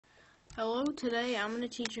Hello, today I'm going to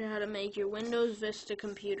teach you how to make your Windows Vista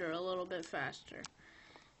computer a little bit faster.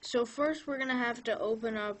 So first we're going to have to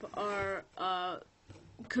open up our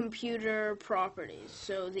computer properties.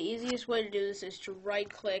 So the easiest way to do this is to right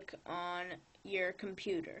click on your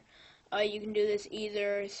computer. You can do this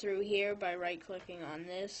either through here by right clicking on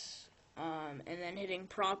this and then hitting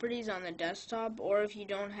properties on the desktop, or if you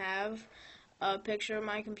don't have a picture of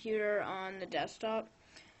my computer on the desktop,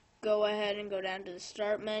 go ahead and go down to the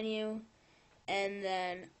start menu, and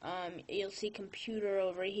then you'll see computer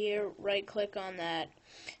over here. Right click on that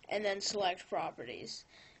and then select properties.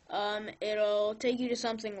 It'll take you to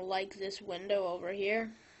something like this window over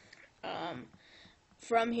here.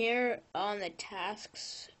 From here, on the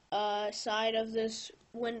tasks side of this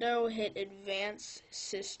window, hit advanced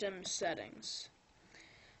system settings.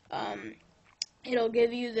 It'll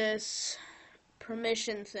give you this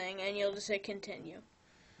permission thing and you'll just hit continue.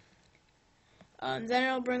 Then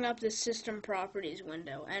it'll bring up the System Properties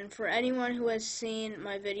window, and for anyone who has seen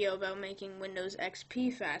my video about making Windows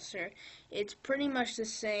XP faster, it's pretty much the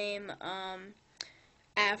same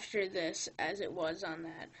after this as it was on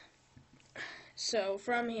that. So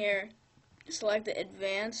from here, select the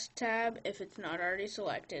Advanced tab if it's not already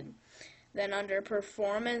selected. Then under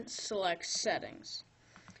Performance, select Settings.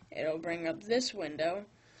 It'll bring up this window,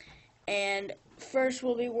 and first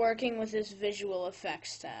we'll be working with this Visual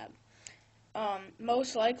Effects tab.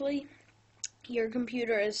 Most likely, your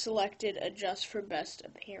computer is selected Adjust for Best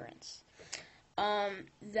Appearance.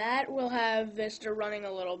 That will have Vista running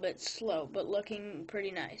a little bit slow, but looking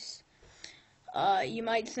pretty nice. You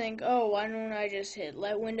might think, oh, why don't I just hit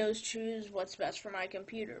let Windows choose what's best for my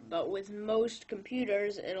computer? But with most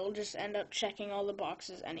computers, it'll just end up checking all the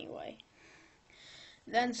boxes anyway.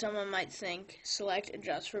 Then someone might think, select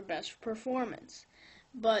Adjust for Best Performance.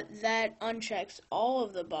 But that unchecks all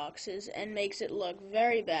of the boxes and makes it look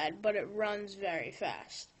very bad, but it runs very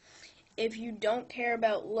fast. If you don't care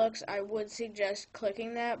about looks, I would suggest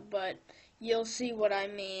clicking that, but you'll see what I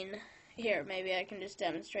mean. Here, maybe I can just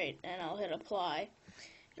demonstrate, and I'll hit apply.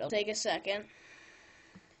 It'll take a second,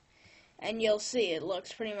 and you'll see it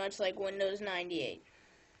looks pretty much like Windows 98.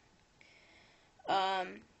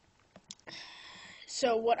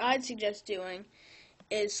 So what I'd suggest doing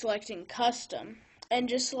is selecting Custom, and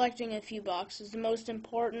just selecting a few boxes. The most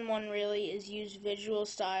important one really is use visual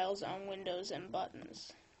styles on windows and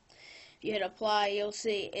buttons. If you hit apply, you'll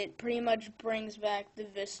see it pretty much brings back the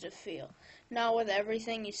Vista feel. Not with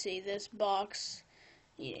everything. You see this box,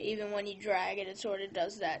 even when you drag it, it sort of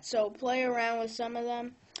does that. So play around with some of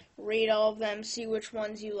them, read all of them, see which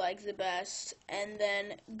ones you like the best, and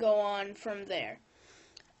then go on from there.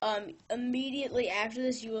 Immediately after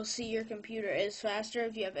this, you will see your computer is faster.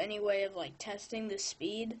 If you have any way of testing the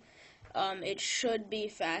speed, it should be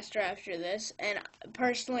faster after this. And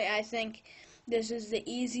personally, I think this is the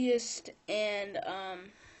easiest and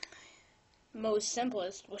most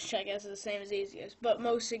simplest, which I guess is the same as easiest, but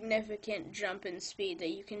most significant jump in speed that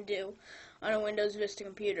you can do on a Windows Vista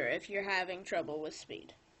computer if you're having trouble with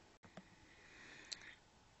speed.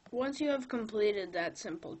 Once you have completed that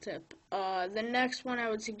simple tip, the next one I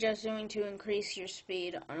would suggest doing to increase your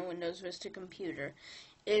speed on a Windows Vista computer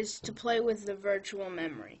is to play with the virtual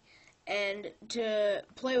memory. And to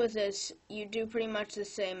play with this, you do pretty much the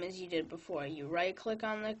same as you did before. You right-click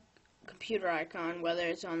on the computer icon, whether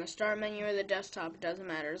it's on the start menu or the desktop, it doesn't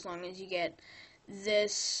matter, as long as you get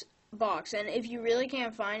this box. And if you really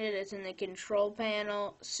can't find it, it's in the Control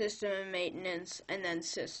Panel, System and Maintenance, and then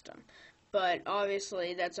System. But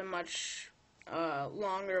obviously that's a much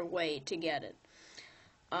longer way to get it.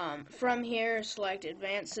 From here, select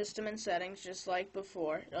Advanced System and Settings, just like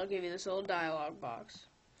before. It'll give you this little dialog box.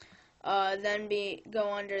 Then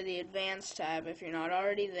go under the Advanced tab if you're not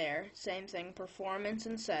already there. Same thing, Performance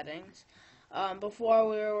and Settings. Before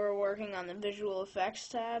we were working on the Visual Effects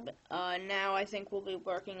tab. Now I think we'll be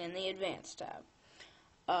working in the Advanced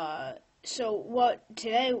tab. So what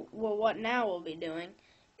now we'll be doing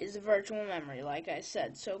is the virtual memory, like I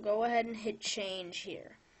said. So go ahead and hit change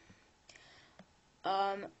here.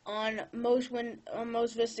 On most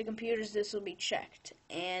Vista computers, this will be checked,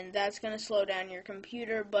 and that's going to slow down your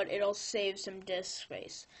computer, but it'll save some disk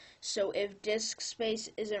space. So if disk space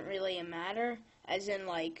isn't really a matter, as in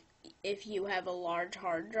if you have a large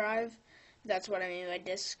hard drive, that's what I mean by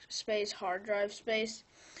disk space, hard drive space,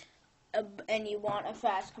 and you want a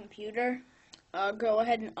fast computer, go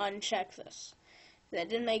ahead and uncheck this. That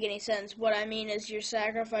didn't make any sense. What I mean is you're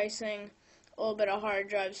sacrificing a little bit of hard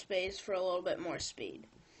drive space for a little bit more speed.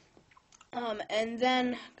 And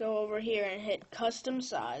then go over here and hit custom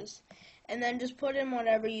size, and then just put in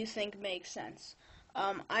whatever you think makes sense.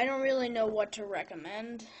 I don't really know what to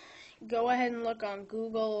recommend, go ahead and look on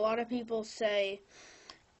Google. A lot of people say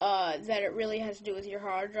that it really has to do with your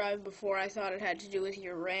hard drive. Before I thought it had to do with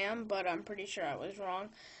your RAM, but I'm pretty sure I was wrong.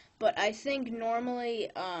 But I think normally,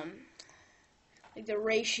 like the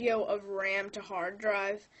ratio of RAM to hard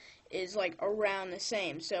drive is like around the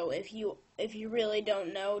same. So if you really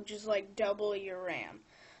don't know, just like double your RAM.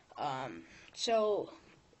 So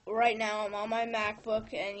right now I'm on my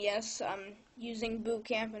MacBook, and yes, I'm using Boot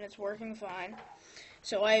Camp and it's working fine.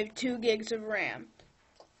 So I have 2 gigs of RAM.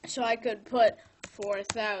 So I could put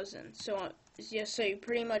 4,000. So you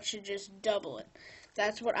pretty much should just double it.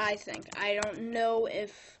 That's what I think. I don't know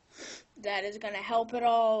if that is going to help at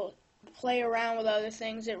all. Play around with other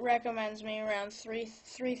things. It recommends me around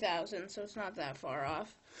 3,000, so it's not that far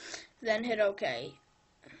off. Then hit OK.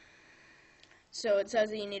 So it says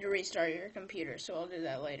that you need to restart your computer, so I'll do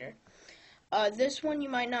that later. This one you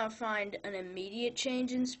might not find an immediate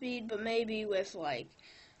change in speed, but maybe with like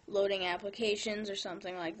loading applications or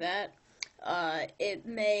something like that, it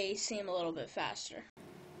may seem a little bit faster.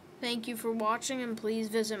 Thank you for watching, and please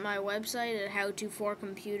visit my website at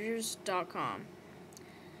howto4computers.com.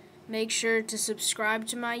 Make sure to subscribe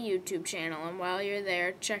to my YouTube channel, and while you're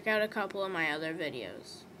there, check out a couple of my other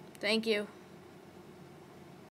videos. Thank you.